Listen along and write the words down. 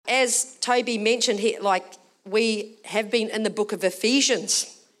as Toby mentioned here, we have been in the book of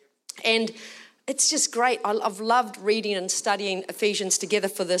Ephesians, and it's just great. I've loved reading and studying Ephesians together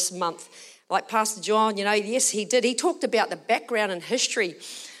for this month. Like Pastor John, yes, he did. He talked about the background and history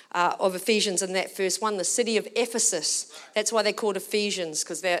of Ephesians in that first one, the city of Ephesus. That's why they're called Ephesians,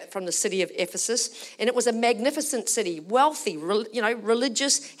 because they're from the city of Ephesus. And it was a magnificent city, wealthy,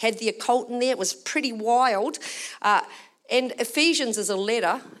 religious, had the occult in there. It was pretty wild. And Ephesians is a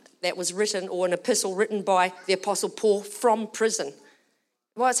letter that was written, or an epistle written by the Apostle Paul from prison.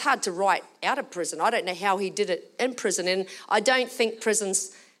 Well, it's hard to write out of prison. I don't know how he did it in prison. And I don't think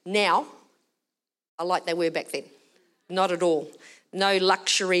prisons now are like they were back then. Not at all. No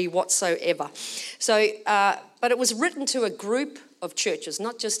luxury whatsoever. So, but it was written to a group of churches,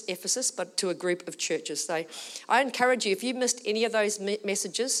 not just Ephesus, but to a group of churches. So I encourage you, if you missed any of those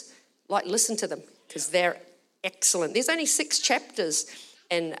messages, listen to them, because they're excellent. There's only 6 chapters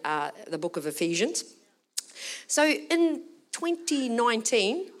in the book of Ephesians. So in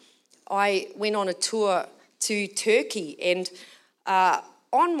 2019, I went on a tour to Turkey, and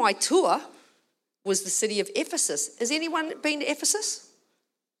on my tour was the city of Ephesus. Has anyone been to Ephesus?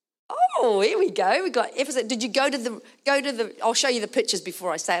 Oh, here we go. We got Ephesus. Did you go to the? I'll show you the pictures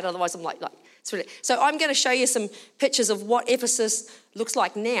before I say it. Otherwise, I'm like. So I'm going to show you some pictures of what Ephesus looks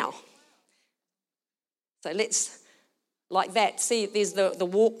like now. So let's. Like that. See, there's the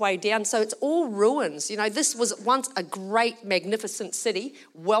walkway down. So it's all ruins. This was once a great, magnificent city,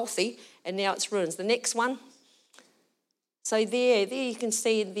 wealthy, and now it's ruins. The next one. So there you can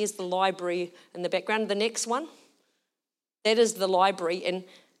see there's the library in the background. The next one, that is the library. And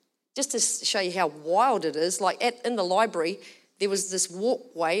just to show you how wild it is, in the library, there was this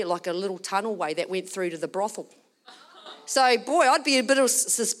walkway, like a little tunnel way that went through to the brothel. So, boy, I'd be a bit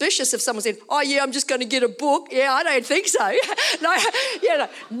suspicious if someone said, oh, yeah, I'm just going to get a book. Yeah, I don't think so. No. Yeah,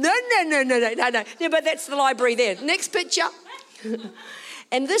 but that's the library there. Next picture.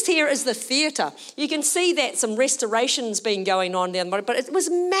 And this here is the theatre. You can see that some restorations been going on down there, but it was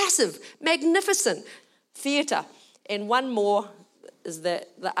massive, magnificent theatre. And one more is the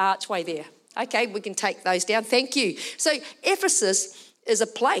archway there. Okay, we can take those down. Thank you. So Ephesus is a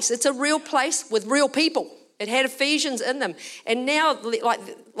place. It's a real place with real people. It had Ephesians in them. And now,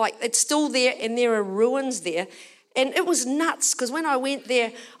 like it's still there, and there are ruins there. And it was nuts, because when I went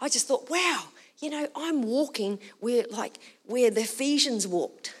there, I just thought, wow, I'm walking where the Ephesians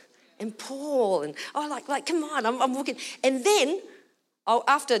walked, and Paul, and come on, I'm walking. And then,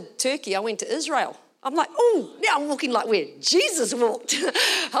 after Turkey, I went to Israel. I'm like, oh, now I'm walking like where Jesus walked.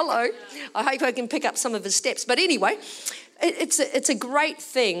 Hello. I hope I can pick up some of his steps. But anyway, it's a great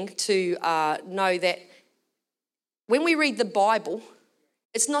thing to know that when we read the Bible,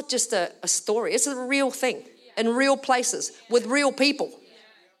 it's not just a story. It's a real thing in real places with real people.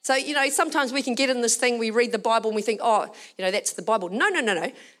 So, sometimes we can get in this thing, we read the Bible and we think, oh, that's the Bible. No.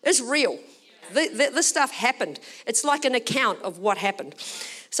 It's real. This stuff happened. It's like an account of what happened.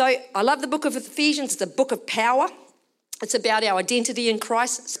 So I love the book of Ephesians. It's a book of power. It's about our identity in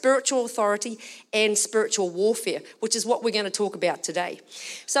Christ, spiritual authority, and spiritual warfare, which is what we're going to talk about today.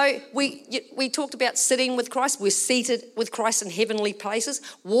 So we talked about sitting with Christ. We're seated with Christ in heavenly places,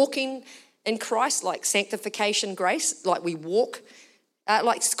 walking in Christ, like sanctification grace, like we walk.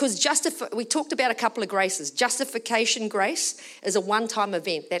 We talked about a couple of graces. Justification grace is a one-time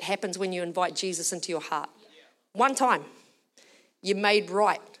event that happens when you invite Jesus into your heart. One time. You're made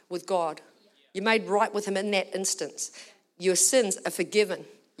right with God. You're made right with him in that instance. Your sins are forgiven.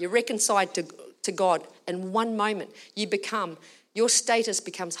 You're reconciled to God. In one moment, your status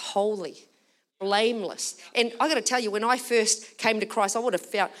becomes holy, blameless. And I got to tell you, when I first came to Christ,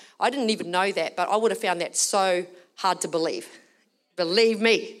 I didn't even know that, but I would have found that so hard to believe. Believe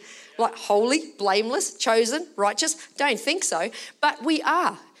me. Like holy, blameless, chosen, righteous. Don't think so. But we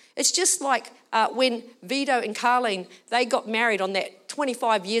are. It's just like when Vito and Carlene, they got married on that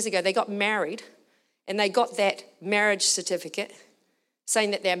 25 years ago. They got married and they got that marriage certificate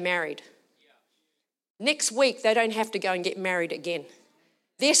saying that they're married. Next week, they don't have to go and get married again.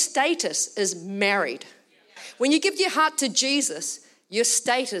 Their status is married. When you give your heart to Jesus, your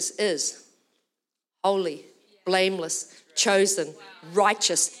status is holy, blameless, chosen,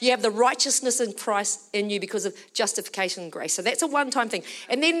 righteous. You have the righteousness in Christ in you because of justification and grace. So that's a one-time thing.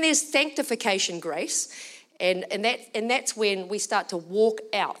 And then there's sanctification grace, and that's when we start to walk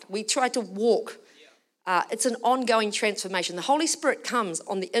out. We try to walk. It's an ongoing transformation. The Holy Spirit comes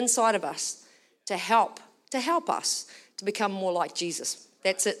on the inside of us to help us to become more like Jesus.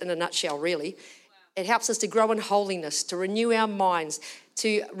 That's it in a nutshell, really. It helps us to grow in holiness, to renew our minds,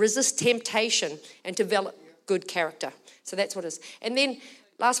 to resist temptation, and develop good character. So that's what it is. And then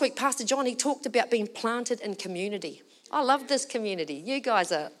Last week, Pastor John, he talked about being planted in community. I love this community. You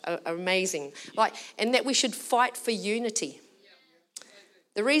guys are amazing. And that we should fight for unity.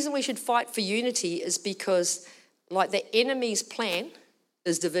 The reason we should fight for unity is because, the enemy's plan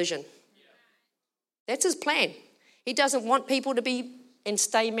is division. That's his plan. He doesn't want people to be and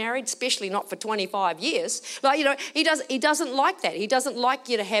stay married, especially not for 25 years. He doesn't like that. He doesn't like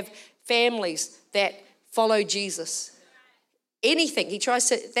you to have families that follow Jesus. Anything. He tries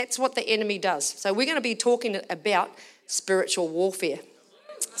to, that's what the enemy does. So we're going to be talking about spiritual warfare.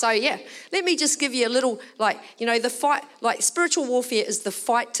 So let me just give you a little, the fight, spiritual warfare is the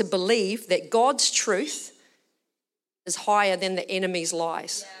fight to believe that God's truth is higher than the enemy's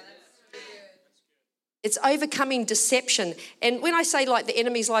lies. It's overcoming deception. And when I say the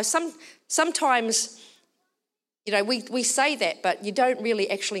enemy's lies, sometimes, we say that, but you don't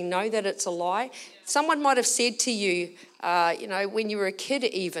really actually know that it's a lie. Someone might have said to you, when you were a kid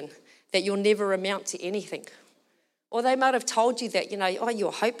even, that you'll never amount to anything. Or they might have told you that,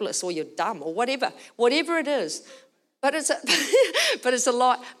 you're hopeless or you're dumb or whatever it is. But it's a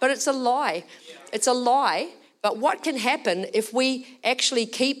lie. But it's a lie. It's a lie. But what can happen if we actually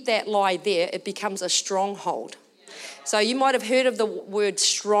keep that lie there? It becomes a stronghold. So you might have heard of the word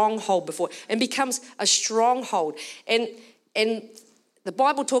stronghold before. It becomes a stronghold. And the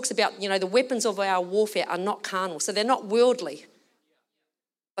Bible talks about, the weapons of our warfare are not carnal. So they're not worldly.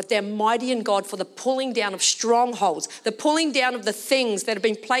 But they're mighty in God for the pulling down of strongholds, the pulling down of the things that have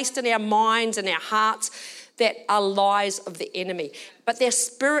been placed in our minds and our hearts that are lies of the enemy. But they're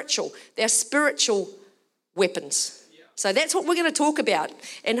spiritual weapons. So that's what we're going to talk about.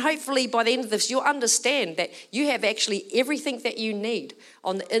 And hopefully by the end of this, you'll understand that you have actually everything that you need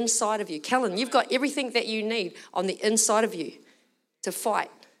on the inside of you. Kellen, you've got everything that you need on the inside of you to fight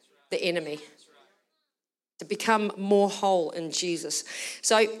the enemy, to become more whole in Jesus.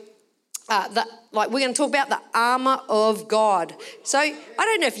 So we're going to talk about the armour of God. So I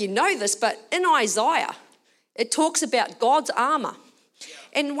don't know if you know this, but in Isaiah, it talks about God's armour.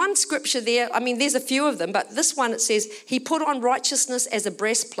 And one scripture there, there's a few of them, but this one it says, he put on righteousness as a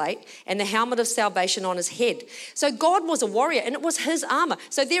breastplate and the helmet of salvation on his head. So God was a warrior and it was his armour.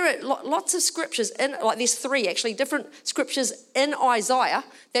 So there are lots of scriptures, there's three actually, different scriptures in Isaiah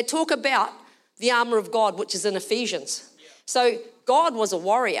that talk about the armour of God, which is in Ephesians. So God was a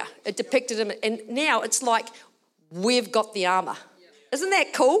warrior. It depicted him. And now it's like we've got the armour. Isn't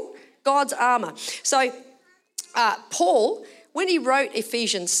that cool? God's armour. So Paul, when he wrote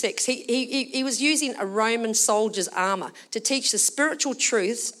Ephesians 6, he was using a Roman soldier's armour to teach the spiritual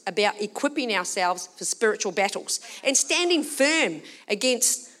truths about equipping ourselves for spiritual battles and standing firm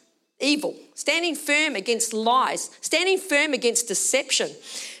against evil, standing firm against lies, standing firm against deception.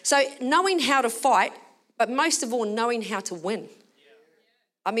 So knowing how to fight, but most of all, knowing how to win.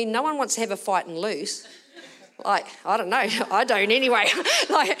 No one wants to have a fight and lose. I don't know. I don't anyway.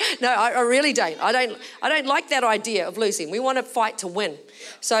 No, I really don't. I don't like that idea of losing. We want to fight to win.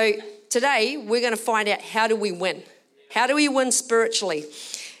 So today we're going to find out, how do we win? How do we win spiritually?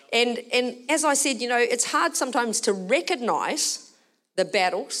 And as I said, it's hard sometimes to recognize the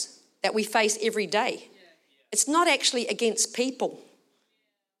battles that we face every day. It's not actually against people.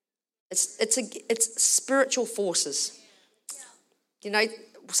 It's spiritual forces.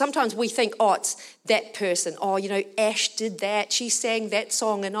 Sometimes we think, it's that person. Ash did that. She sang that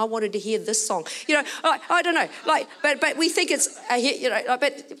song, and I wanted to hear this song. I don't know. But we think it's,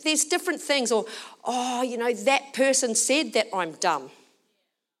 but there's different things. Or, that person said that I'm dumb.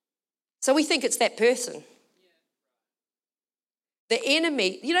 So we think it's that person. The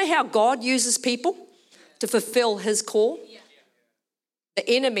enemy, how God uses people to fulfill his call? The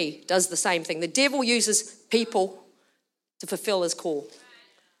enemy does the same thing. The devil uses people to fulfill his call.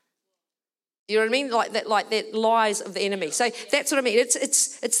 You know what I mean? Like that lies of the enemy. So that's what I mean.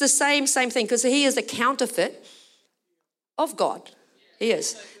 It's the same thing, because he is a counterfeit of God. He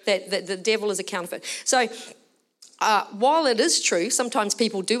is. That the devil is a counterfeit. So while it is true, sometimes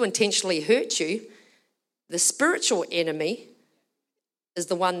people do intentionally hurt you, the spiritual enemy is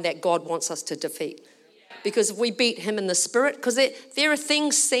the one that God wants us to defeat. Because if we beat him in the spirit, because there are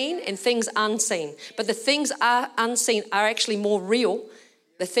things seen and things unseen. But the things unseen are actually more real.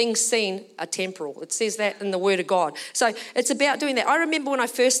 The things seen are temporal. It says that in the Word of God. So it's about doing that. I remember when I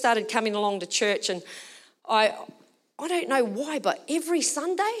first started coming along to church, and I don't know why, but every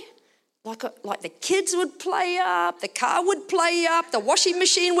Sunday, like the kids would play up, the car would play up, the washing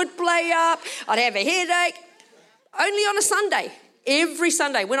machine would play up, I'd have a headache. Only on a Sunday. Every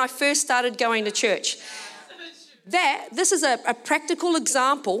Sunday when I first started going to church. This is a practical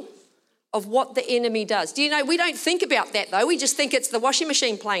example of what the enemy does. Do you know, we don't think about that though. We just think it's the washing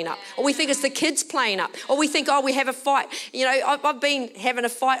machine playing up, or we think it's the kids playing up, or we think, oh, we have a fight. You know, I've been having a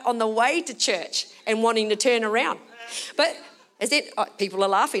fight on the way to church and wanting to turn around. But people are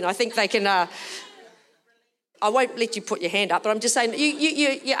laughing. I think they can, I won't let you put your hand up, but I'm just saying,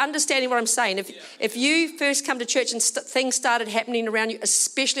 you're understanding what I'm saying. If you first come to church and things started happening around you,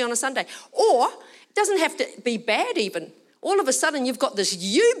 especially on a Sunday, or it doesn't have to be bad even. All of a sudden, you've got this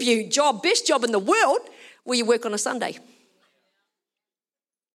job, best job in the world, where you work on a Sunday.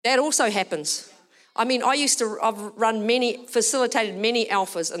 That also happens. I mean, I've facilitated many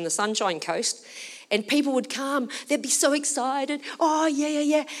alphas in the Sunshine Coast, and people would come, they'd be so excited. Oh,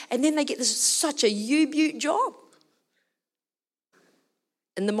 yeah. And then they get such a U-Butte job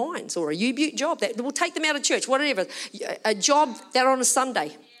in the mines, or a U-Butte job that will take them out of church, whatever. A job that on a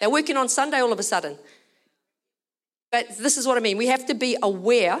Sunday. They're working on Sunday all of a sudden. But this is what I mean. We have to be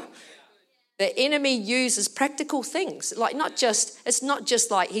aware the enemy uses practical things. Like it's not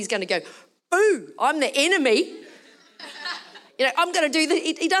just like he's going to go, boo, I'm the enemy. You know, I'm going to do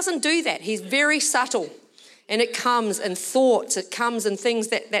that. He doesn't do that. He's very subtle. And it comes in thoughts. It comes in things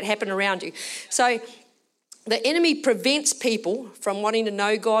that happen around you. So the enemy prevents people from wanting to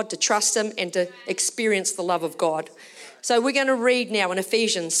know God, to trust him, and to experience the love of God. So we're going to read now in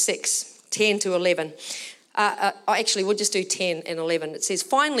Ephesians 6, 10 to 11. Actually, we'll just do 10 and 11. It says,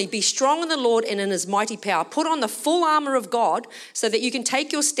 finally, be strong in the Lord and in his mighty power. Put on the full armour of God so that you can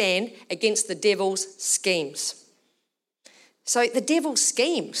take your stand against the devil's schemes. So the devil's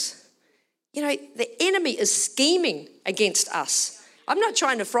schemes, you know, the enemy is scheming against us. I'm not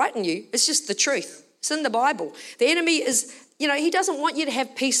trying to frighten you. It's just the truth. It's in the Bible. The enemy is, you know, he doesn't want you to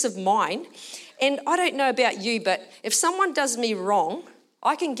have peace of mind. And I don't know about you, but if someone does me wrong,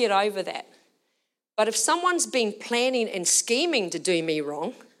 I can get over that. But if someone's been planning and scheming to do me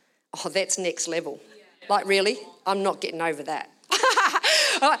wrong, oh, that's next level. Like, really? I'm not getting over that.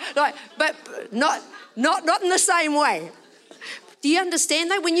 But not in the same way. Do you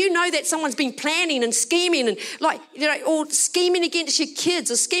understand that? When you know that someone's been planning and scheming and or scheming against your kids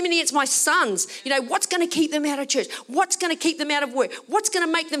or scheming against my sons, what's going to keep them out of church? What's going to keep them out of work? What's going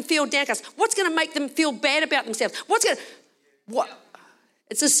to make them feel downcast? What's going to make them feel bad about themselves?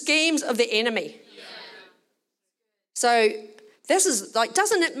 It's the schemes of the enemy. So this is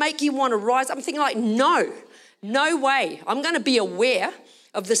doesn't it make you want to rise? I'm thinking no way. I'm going to be aware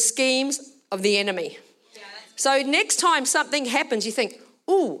of the schemes of the enemy. So next time something happens, you think,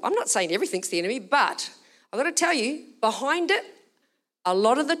 oh, I'm not saying everything's the enemy, but I've got to tell you, behind it, a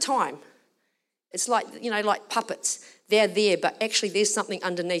lot of the time, it's like puppets. They're there, but actually there's something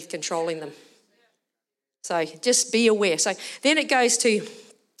underneath controlling them. So just be aware. So then it goes to,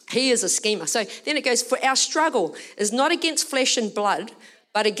 he is a schemer. So then it goes, for our struggle is not against flesh and blood,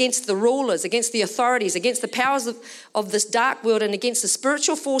 but against the rulers, against the authorities, against the powers of this dark world, and against the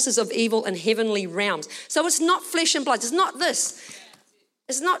spiritual forces of evil in heavenly realms. So it's not flesh and blood. It's not this.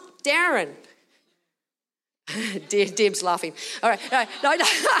 It's not Darren. Deb's laughing. All right, no.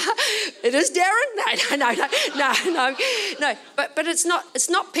 It is Darren? No. But it's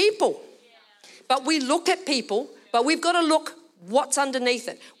not people. But we look at people, but we've got to look what's underneath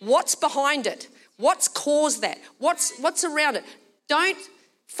it, what's behind it, what's caused that, what's around it. Don't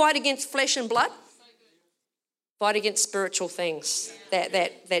fight against flesh and blood. Fight against spiritual things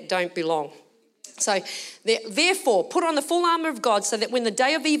that don't belong. So therefore, put on the full armour of God so that when the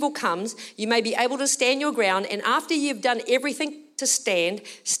day of evil comes, you may be able to stand your ground. And after you've done everything to stand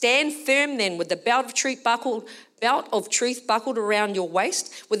firm then with the belt of truth buckled around your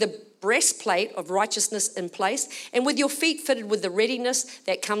waist, with the breastplate of righteousness in place, and with your feet fitted with the readiness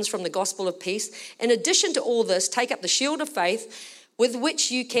that comes from the gospel of peace. In addition to all this, take up the shield of faith, with which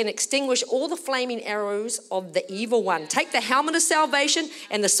you can extinguish all the flaming arrows of the evil one. Take the helmet of salvation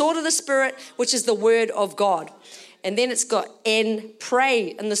and the sword of the Spirit, which is the word of God. And then it's got, and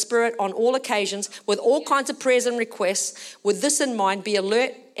pray in the Spirit on all occasions with all kinds of prayers and requests. With this in mind, be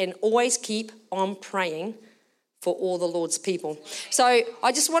alert and always keep on praying for all the Lord's people. So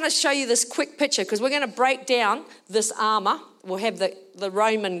I just want to show you this quick picture because we're going to break down this armour. We'll have the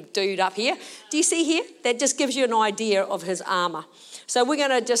Roman dude up here. Do you see here? That just gives you an idea of his armour. So we're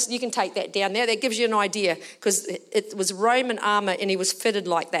going to you can take that down there. That gives you an idea because it was Roman armour and he was fitted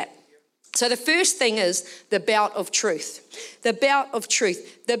like that. So the first thing is the belt of truth. The belt of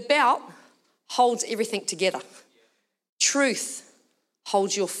truth. The belt holds everything together. Truth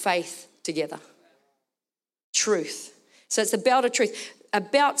holds your faith together. Truth. So it's the belt of truth. A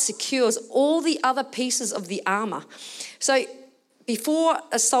belt secures all the other pieces of the armour. So before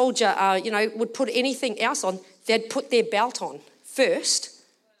a soldier, would put anything else on, they'd put their belt on first.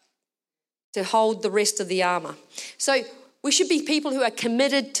 to hold the rest of the armour. So we should be people who are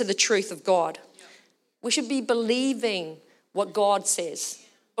committed to the truth of God. We should be believing what God says.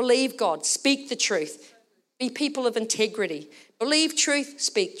 Believe God, speak the truth. Be people of integrity. Believe truth,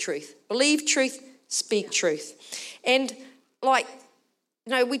 speak truth. Believe truth, speak truth. And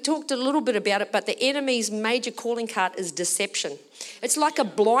we talked a little bit about it, but the enemy's major calling card is deception. It's like a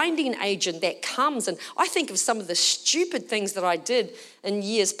blinding agent that comes, and I think of some of the stupid things that I did in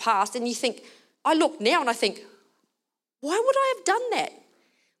years past, and I look now and I think, why would I have done that?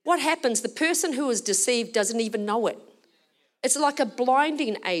 What happens? The person who is deceived doesn't even know it. It's like a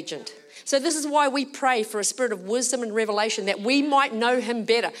blinding agent. So this is why we pray for a spirit of wisdom and revelation, that we might know him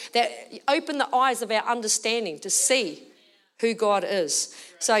better, that open the eyes of our understanding to see who God is.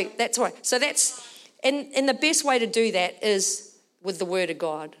 So that's why. So and the best way to do that is with the word of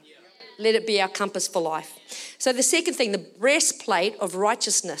God. Let it be our compass for life. So the second thing, the breastplate of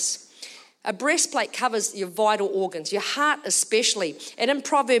righteousness. A breastplate covers your vital organs, your heart especially. And in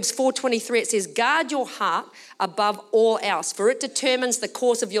Proverbs 4:23, it says, guard your heart above all else, for it determines the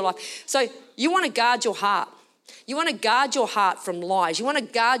course of your life. So you want to guard your heart. You want to guard your heart from lies. You want to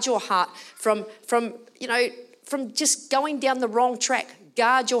guard your heart from just going down the wrong track.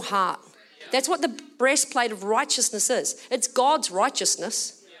 Guard your heart. That's what the breastplate of righteousness is. It's God's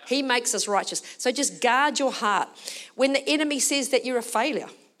righteousness. He makes us righteous. So just guard your heart. When the enemy says that you're a failure,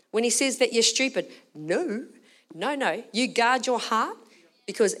 when he says that you're stupid, no. You guard your heart,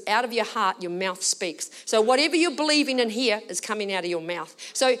 because out of your heart, your mouth speaks. So whatever you're believing in here is coming out of your mouth.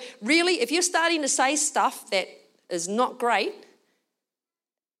 So really, if you're starting to say stuff that is not great,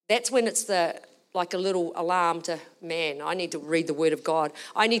 that's when it's like a little alarm to, man, I need to read the word of God.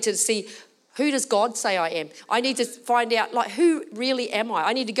 I need to see, who does God say I am? I need to find out, who really am I?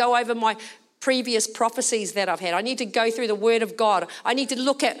 I need to go over my previous prophecies that I've had. I need to go through the word of God. I need to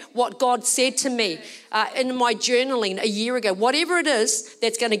look at what God said to me in my journaling a year ago. Whatever it is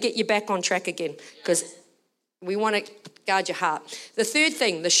that's going to get you back on track again, because we want to guard your heart. The third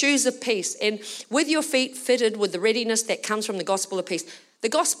thing, the shoes of peace, and with your feet fitted with the readiness that comes from the gospel of peace. The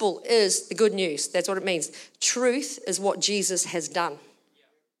gospel is the good news. That's what it means. Truth is what Jesus has done.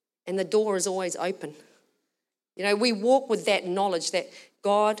 And the door is always open. We walk with that knowledge that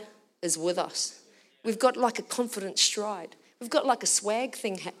God is with us. We've got like a confident stride. We've got like a swag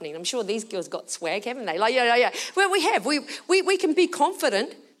thing happening. I'm sure these girls got swag, haven't they? Yeah. Well, we have. We can be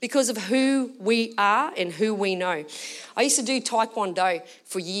confident because of who we are and who we know. I used to do Taekwondo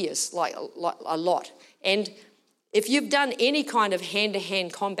for years, like a lot. And if you've done any kind of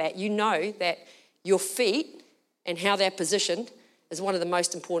hand-to-hand combat, you know that your feet and how they're positioned is one of the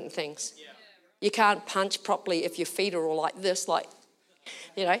most important things. Yeah. You can't punch properly if your feet are all like this,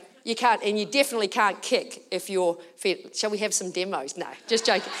 you can't, and you definitely can't kick if your feet. Shall we have some demos? No, just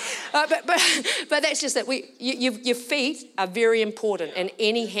joking. But that's just that your feet are very important in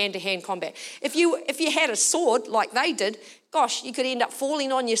any hand-to-hand combat. If you had a sword like they did, gosh, you could end up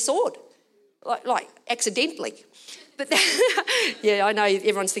falling on your sword, like accidentally. But yeah, I know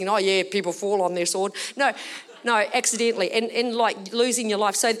everyone's thinking, oh yeah, people fall on their sword. No, accidentally, and like losing your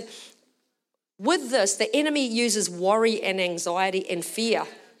life. So with this, the enemy uses worry and anxiety and fear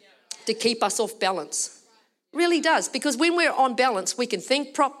to keep us off balance. Really does, because when we're on balance, we can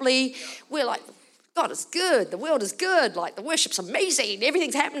think properly. We're like, God is good, the world is good, like the worship's amazing,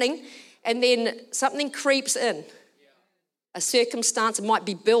 everything's happening. And then something creeps in. A circumstance, it might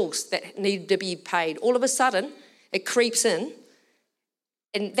be bills that need to be paid. All of a sudden, it creeps in.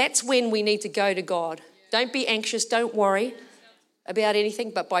 And that's when we need to go to God. Don't be anxious, don't worry about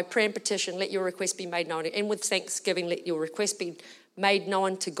anything, but by prayer and petition, let your request be made known. And with thanksgiving, let your request be made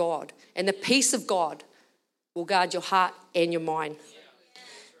known to God. And the peace of God will guard your heart and your mind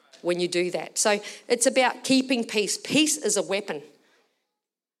when you do that. So it's about keeping peace. Peace is a weapon.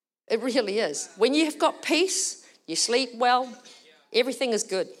 It really is. When you've got peace, you sleep well, everything is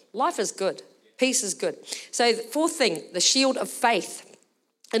good. Life is good. Peace is good. So the fourth thing, the shield of faith.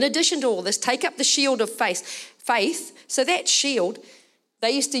 In addition to all this, take up the shield of faith. So that shield,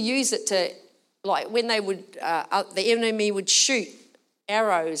 they used to use it to, like when they would, the enemy would shoot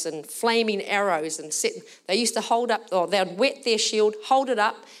arrows and flaming arrows and they used to hold up, or they'd wet their shield, hold it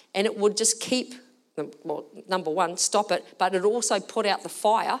up, and it would just keep, well, number one, stop it, but it also put out the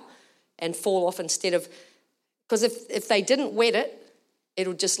fire and fall off instead of, because if they didn't wet it, it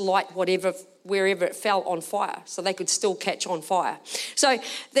would just light wherever it fell on fire, so they could still catch on fire. So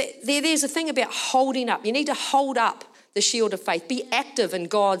there's a thing about holding up. You need to hold up the shield of faith. Be active in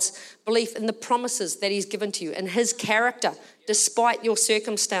God's belief in the promises that he's given to you, in his character, despite your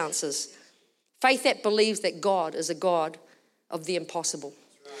circumstances. Faith that believes that God is a God of the impossible.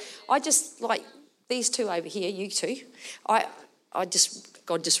 I just like these two over here, you two.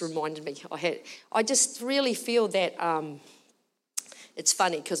 God just reminded me. I just really feel that it's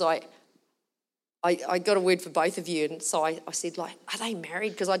funny because I got a word for both of you, and so I said, like, are they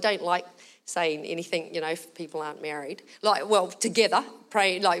married? Because I don't like saying anything, if people aren't married. Like, well, together,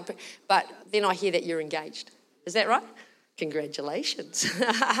 praying, like, but then I hear that you're engaged. Is that right? Congratulations.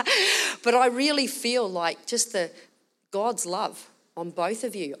 But I really feel like just God's love on both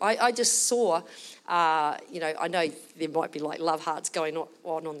of you. I just saw, I know there might be like love hearts going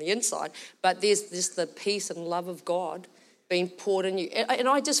on the inside, but there's just the peace and love of God being poured in you. And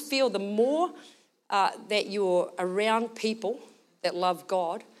I just feel the more that you're around people that love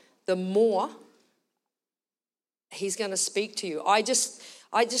God, the more He's going to speak to you. I just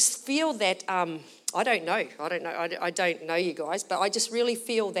feel that, I don't know you guys, but I just really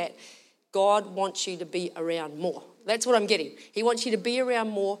feel that God wants you to be around more. That's what I'm getting. He wants you to be around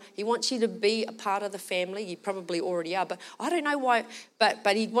more. He wants you to be a part of the family. You probably already are, but I don't know why.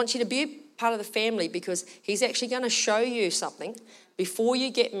 But He wants you to be a part of the family because He's actually going to show you something before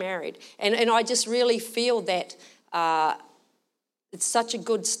you get married. And I just really feel that it's such a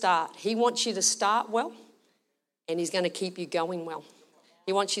good start. He wants you to start well, and He's going to keep you going well.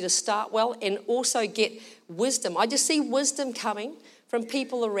 He wants you to start well and also get wisdom. I just see wisdom coming from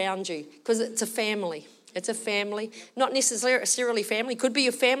people around you because it's a family. It's a family, not necessarily family. Could be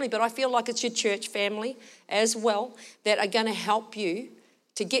your family, but I feel like it's your church family as well that are going to help you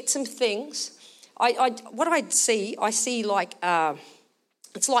to get some things. What I see like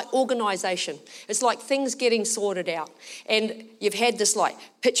it's like organisation. It's like things getting sorted out. And you've had this like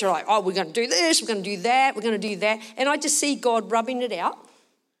picture like, oh, we're going to do this, we're going to do that, we're going to do that. And I just see God rubbing it out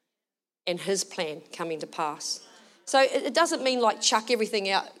and His plan coming to pass. So it doesn't mean like chuck everything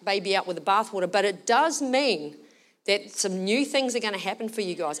out, baby out with the bathwater, but it does mean that some new things are going to happen for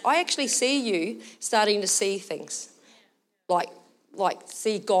you guys. I actually see you starting to see things, like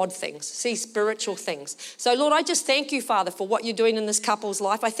see God things, see spiritual things. So Lord, I just thank you, Father, for what you're doing in this couple's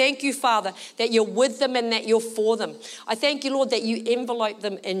life. I thank you, Father, that you're with them and that you're for them. I thank you, Lord, that you envelope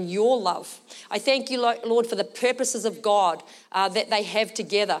them in your love. I thank you, Lord, for the purposes of God that they have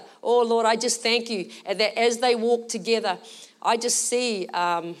together. Oh, Lord, I just thank you that as they walk together, I just see,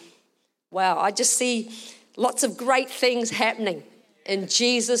 I just see lots of great things happening. In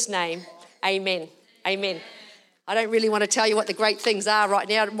Jesus' name, amen. Amen. I don't really want to tell you what the great things are right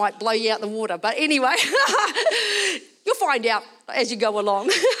now. It might blow you out the water. But anyway, you'll find out as you go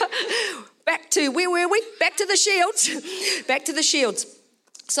along. Back to, where were we? Back to the shields. Back to the shields.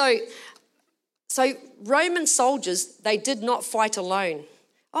 So Roman soldiers, they did not fight alone.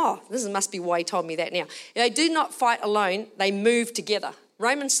 Oh, this must be why he told me that now. They do not fight alone. They move together.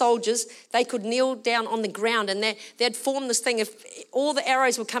 Roman soldiers, they could kneel down on the ground and they'd form this thing. If all the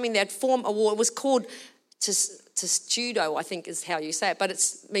arrows were coming, they'd form a wall. It was called testudo, I think is how you say it, but it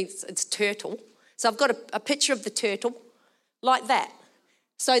means it's turtle. So I've got a picture of the turtle like that,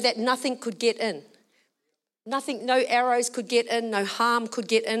 so that nothing could get in. Nothing, no arrows could get in, no harm could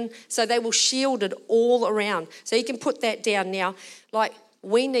get in. So they were shielded all around. So you can put that down now. Like,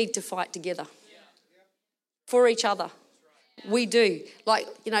 we need to fight together for each other. We do. Like,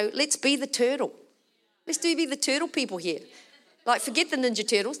 let's be the turtle. Let's be the turtle people here. Like, forget the Ninja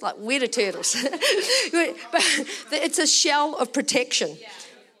Turtles, like, we're the turtles. But it's a shell of protection.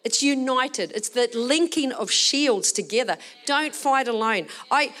 It's united. It's the linking of shields together. Don't fight alone.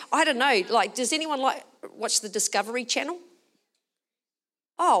 I don't know, like, does anyone watch the Discovery Channel?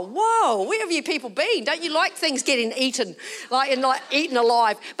 Oh, whoa, where have you people been? Don't you like things getting eaten, eaten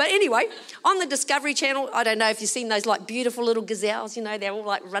alive? But anyway, on the Discovery Channel, I don't know if you've seen those like beautiful little gazelles, they're all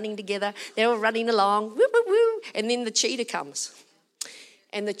like running together. They're all running along, woo, woo, woo. And then the cheetah comes.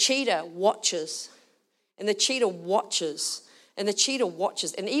 And the cheetah watches. And the cheetah watches. And the cheetah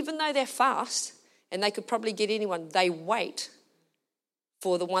watches. And even though they're fast, and they could probably get anyone, they wait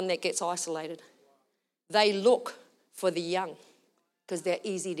for the one that gets isolated. They look for the young, because they're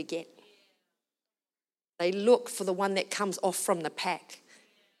easy to get. They look for the one that comes off from the pack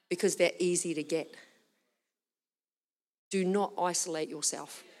because they're easy to get. Do not isolate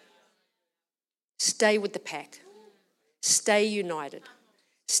yourself. Stay with the pack. Stay united.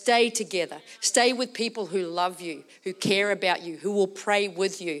 Stay together. Stay with people who love you, who care about you, who will pray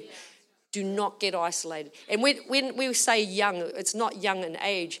with you. Do not get isolated. And when we say young, it's not young in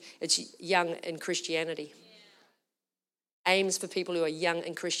age, it's young in Christianity. Aims for people who are young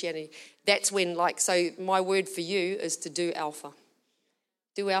in Christianity. That's when, so my word for you is to do Alpha.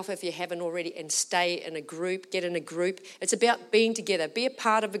 Do Alpha if you haven't already, and stay in a group, get in a group. It's about being together. Be a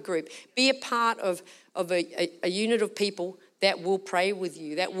part of a group. Be a part of a unit of people that will pray with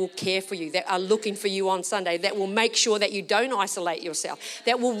you, that will care for you, that are looking for you on Sunday, that will make sure that you don't isolate yourself,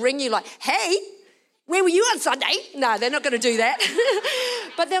 that will ring you like, hey, where were you on Sunday? No, they're not going to do that.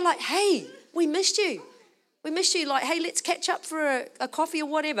 But they're like, hey, we missed you. We missed you. Like, hey, let's catch up for a coffee or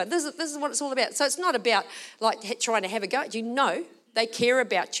whatever. This is what it's all about. So it's not about like trying to have a go at you. No, they care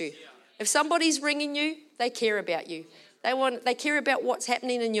about you. If somebody's ringing you, they care about you. They care about what's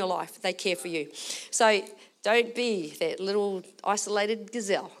happening in your life. They care for you. So don't be that little isolated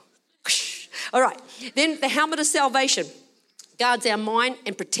gazelle. All right. Then the helmet of salvation guards our mind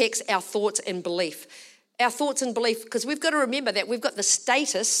and protects our thoughts and belief. Our thoughts and belief, because we've got to remember that we've got the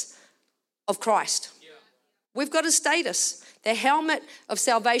status of Christ. We've got a status. The helmet of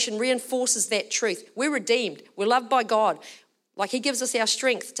salvation reinforces that truth. We're redeemed. We're loved by God. Like he gives us our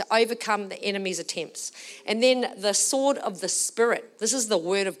strength to overcome the enemy's attempts. And then the sword of the Spirit. This is the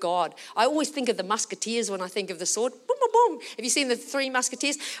word of God. I always think of the musketeers when I think of the sword. Boom, boom, boom. Have you seen the three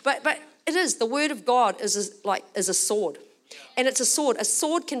musketeers? But it is. The word of God is a sword. And it's a sword. A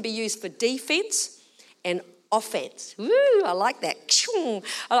sword can be used for defense and offense. Woo, I like that.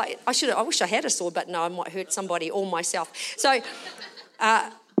 I wish I had a sword, but no, I might hurt somebody or myself. So,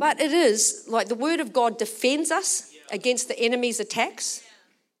 but it is like the word of God defends us against the enemy's attacks,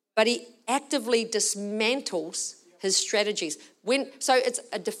 but he actively dismantles his strategies. So it's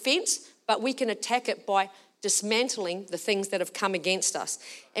a defense, but we can attack it by dismantling the things that have come against us.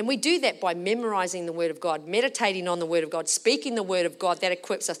 And we do that by memorizing the word of God, meditating on the word of God, speaking the word of God that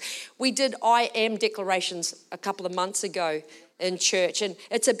equips us. We did I am declarations a couple of months ago in church, and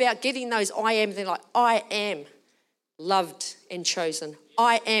it's about getting those I am things like I am loved and chosen.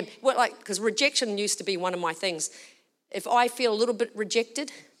 I am. Well, like, because rejection used to be one of my things. If I feel a little bit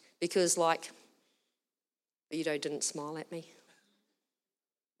rejected, because like, didn't smile at me.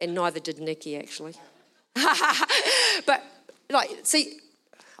 And neither did Nikki, actually. But, like, see,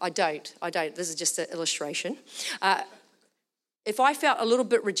 I don't. This is just an illustration. If I felt a little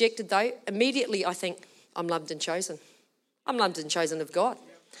bit rejected, though, immediately I think, I'm loved and chosen. I'm loved and chosen of God.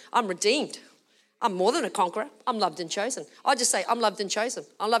 I'm redeemed. I'm more than a conqueror. I'm loved and chosen. I just say, I'm loved and chosen.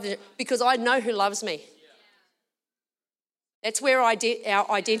 I'm loved because I know who loves me. That's where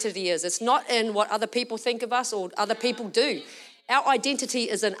our identity is. It's not in what other people think of us or other people do. Our identity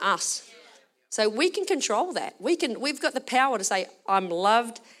is in us. So we can control that. We've got the power to say, I'm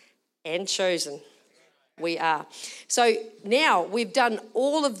loved and chosen. We are. So now we've done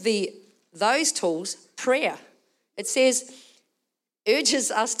all of those tools, prayer. It says,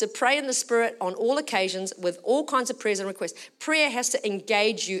 urges us to pray in the Spirit on all occasions with all kinds of prayers and requests. Prayer has to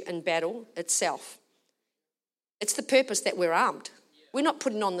engage you in battle itself. It's the purpose that we're armed. We're not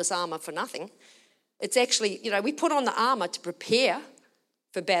putting on this armour for nothing. It's actually, we put on the armour to prepare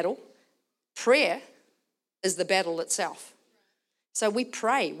for battle. Prayer is the battle itself. So we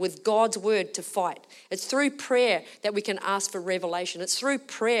pray with God's word to fight. It's through prayer that we can ask for revelation. It's through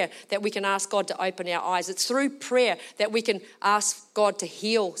prayer that we can ask God to open our eyes. It's through prayer that we can ask God to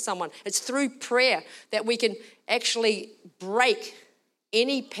heal someone. It's through prayer that we can actually break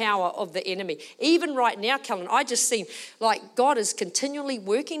any power of the enemy. Even right now, Kellen, I just seem like God is continually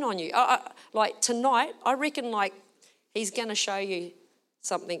working on you. Like tonight, I reckon like he's going to show you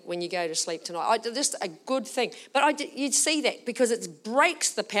something when you go to sleep tonight. Just a good thing. But you'd see that because it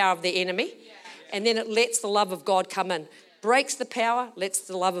breaks the power of the enemy and then it lets the love of God come in. Breaks the power, lets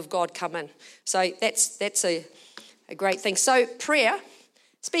the love of God come in. So that's a great thing. So prayer,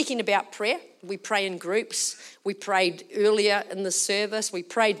 speaking about prayer, we pray in groups. We prayed earlier in the service. We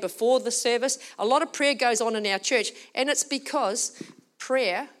prayed before the service. A lot of prayer goes on in our church, and it's because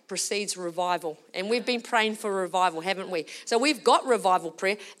prayer precedes revival. And we've been praying for revival, haven't we? So we've got revival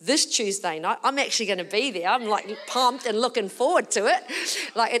prayer this Tuesday night. I'm actually going to be there. I'm like pumped and looking forward to it.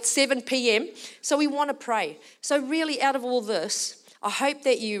 Like at 7 p.m. So we want to pray. So really out of all this, I hope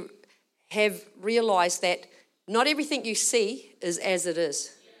that you have realised that not everything you see is as it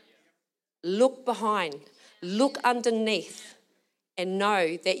is. Look behind, look underneath, and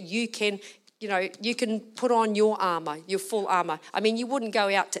know that you can put on your armour, your full armour. I mean, you wouldn't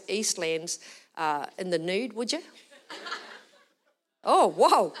go out to Eastlands in the nude, would you? Oh,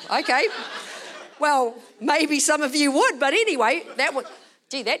 whoa, okay. Well, maybe some of you would, but anyway, that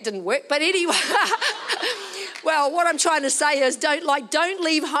didn't work. But anyway, well, what I'm trying to say is don't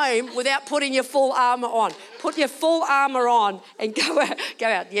leave home without putting your full armour on. Put your full armour on and go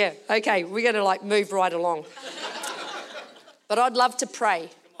out. Yeah, okay, we're going to move right along. But I'd love to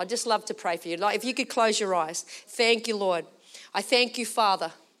pray. I'd just love to pray for you. If you could close your eyes. Thank you, Lord. I thank you,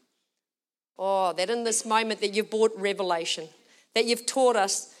 Father. Oh, that in this moment that you've brought revelation, that you've taught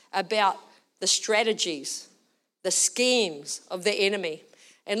us about the strategies the schemes of the enemy.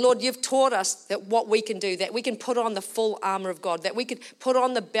 And Lord, you've taught us that what we can do, that we can put on the full armor of God, that we could put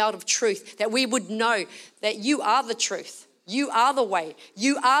on the belt of truth, that we would know that you are the truth, you are the way,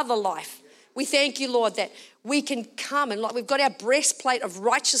 you are the life. We thank you, Lord, that we can come and like we've got our breastplate of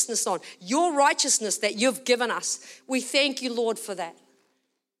righteousness on, your righteousness that you've given us. We thank you, Lord, for that.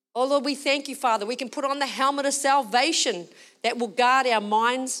 Oh, Lord, we thank you, Father. We can put on the helmet of salvation that will guard our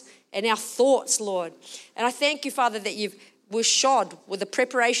minds and our thoughts, Lord. And I thank you, Father, that we're shod with the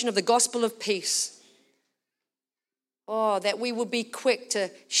preparation of the gospel of peace. Oh, that we would be quick to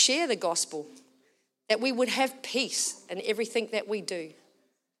share the gospel, that we would have peace in everything that we do.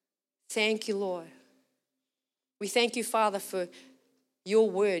 Thank you, Lord. We thank you, Father, for your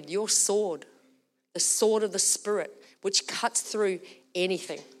word, your sword, the sword of the Spirit, which cuts through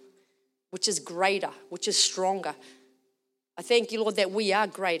anything, which is greater, which is stronger. I thank you, Lord, that we are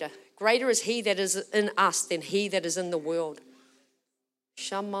greater. Greater is he that is in us than he that is in the world.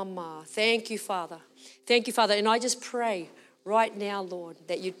 Shamama. Thank you, Father. Thank you, Father. And I just pray right now, Lord,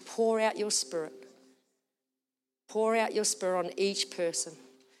 that you'd pour out your Spirit. Pour out your Spirit on each person.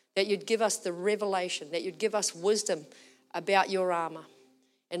 That you'd give us the revelation, that you'd give us wisdom about your armor.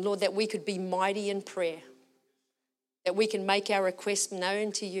 And Lord, that we could be mighty in prayer. That we can make our requests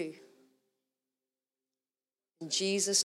known to you. In Jesus'